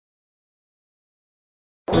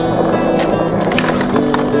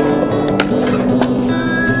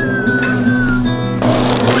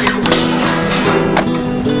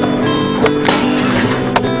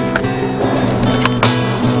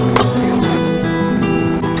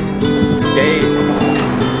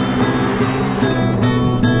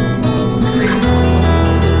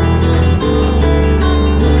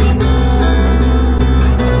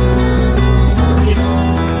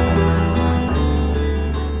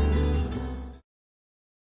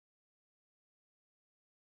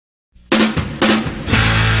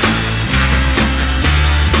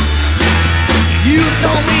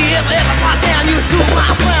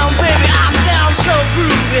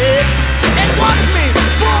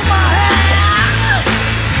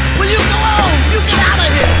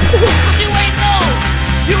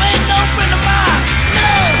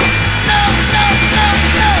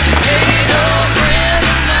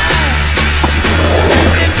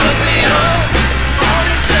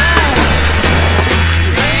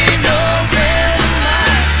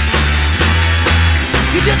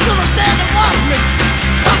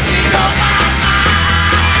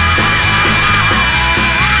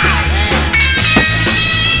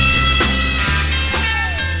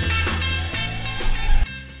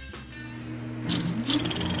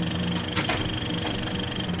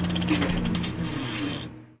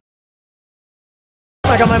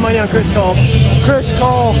got my money on Chris Cole. Chris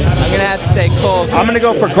Cole. I'm gonna have to say Cole. I'm gonna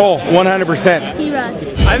go for Cole, 100%.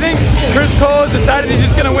 I think Chris Cole has decided he's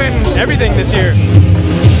just gonna win everything this year.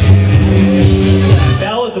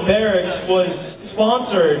 Battle of the Berrics was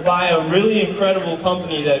sponsored by a really incredible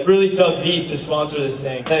company that really dug deep to sponsor this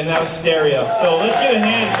thing, and that was Stereo. So let's give a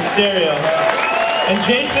hand for Stereo. And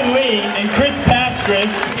Jason Lee and Chris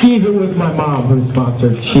Pastris. Steve, it was my mom who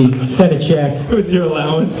sponsored. She sent a check. It was your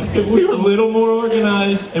allowance. If we were a little more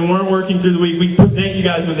organized and weren't working through the week, we'd present you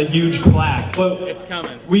guys with a huge plaque. But It's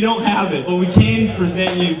coming. we don't have it. But we can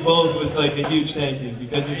present you both with like a huge thank you,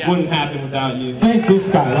 because this wouldn't happen without you. Thank this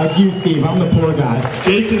guy, like you, Steve. I'm the poor guy.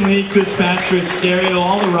 Jason Lee, Chris Pastris, Stereo,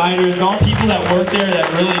 all the writers, all people that work there that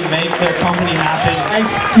really make their company happen.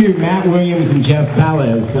 Thanks to Matt Williams and Jeff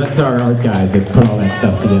Valles. That's our art guys that put all that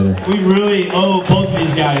stuff together. We really owe both of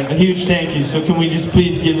these guys a huge thank you. So can we just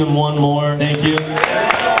please give them one more thank you?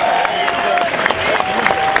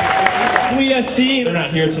 WSC, they're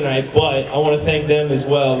not here tonight, but I want to thank them as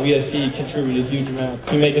well. WSC contributed a huge amount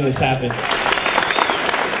to making this happen.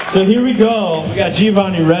 So here we go. We got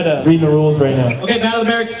Giovanni Retta reading the rules right now. Okay, Battle of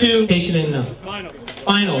the Berrics 2. Patient in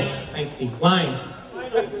finals. Thanks, Steve. Line.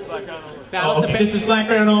 Oh, okay, this is flat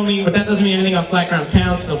ground only, but that doesn't mean anything on flat ground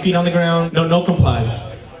counts. No feet on the ground. No complies.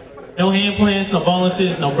 No hand plants, no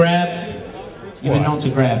bonuses, no grabs. You've been known to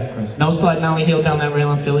grab, Chris. No sliding ollie heel down that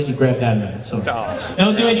rail and fill it. You grab that minute. So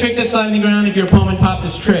no doing tricks that slide on the ground. If your opponent popped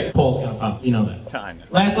this trick, pole's gonna pop. You know that.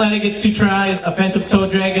 Last ladder gets 2 tries. Offensive toe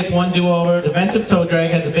drag gets 1 do-over. Defensive toe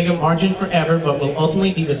drag has a bigger margin forever, but will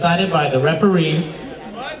ultimately be decided by the referee.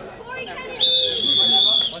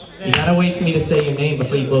 You gotta wait for me to say your name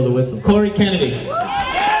before you blow the whistle. Corey Kennedy.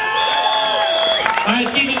 Alright,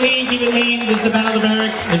 let's keep it lean, keep it lean. This is the Battle of the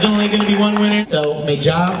Berrics. There's only gonna be 1 winner, so may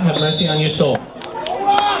Jah have mercy on your soul.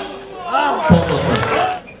 Paul goes first.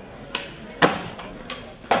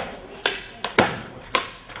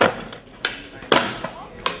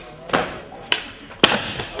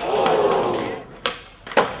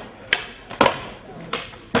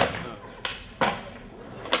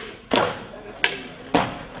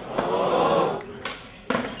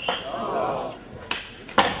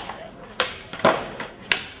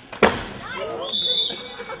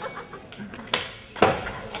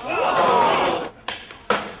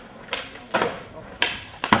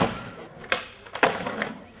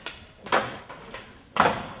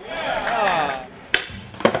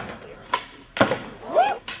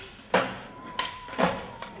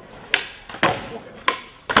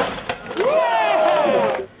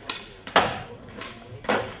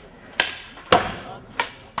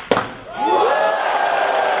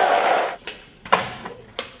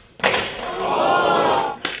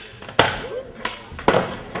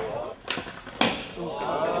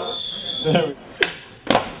 There we go.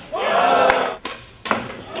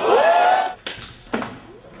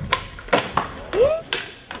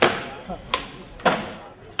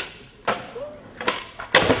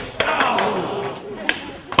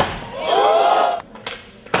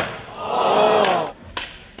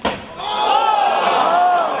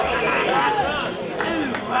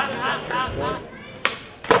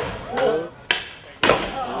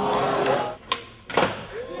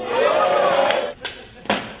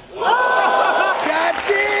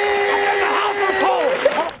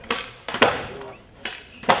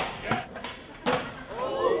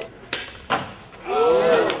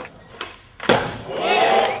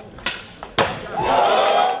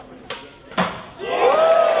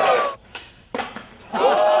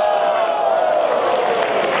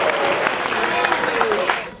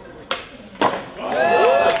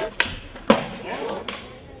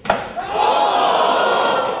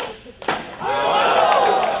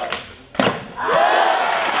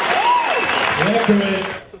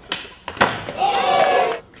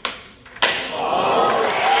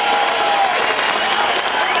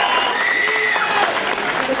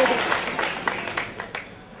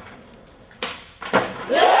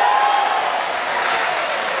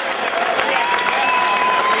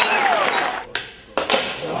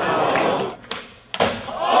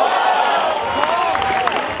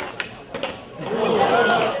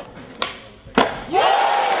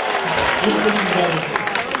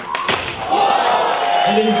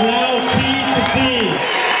 And it is now T to T.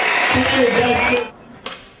 To your best.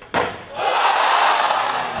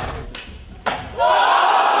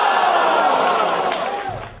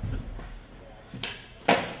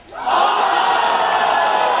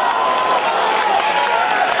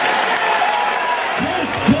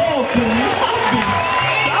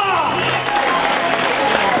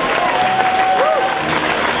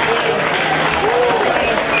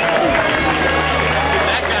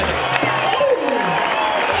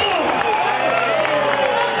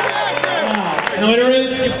 And the winner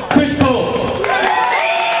is Chris Cole.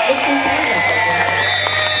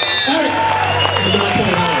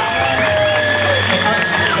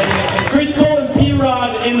 Chris Cole and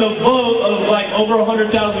P-Rod in the vote of like over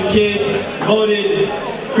 100,000 kids voted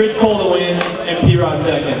Chris Cole to win and P-Rod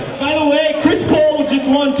second. By the way, Chris Cole just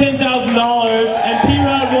won $10,000 and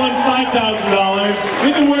P-Rod won $5,000.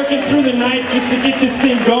 We've been working through the night just to get this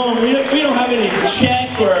thing going. We don't have any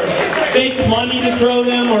check or fake money to throw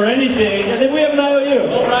them or anything. And then we have an IOU.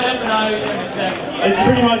 We'll write up an IOU in a second. It's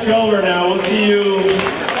pretty much over now. We'll see you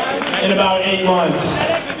in about 8 months.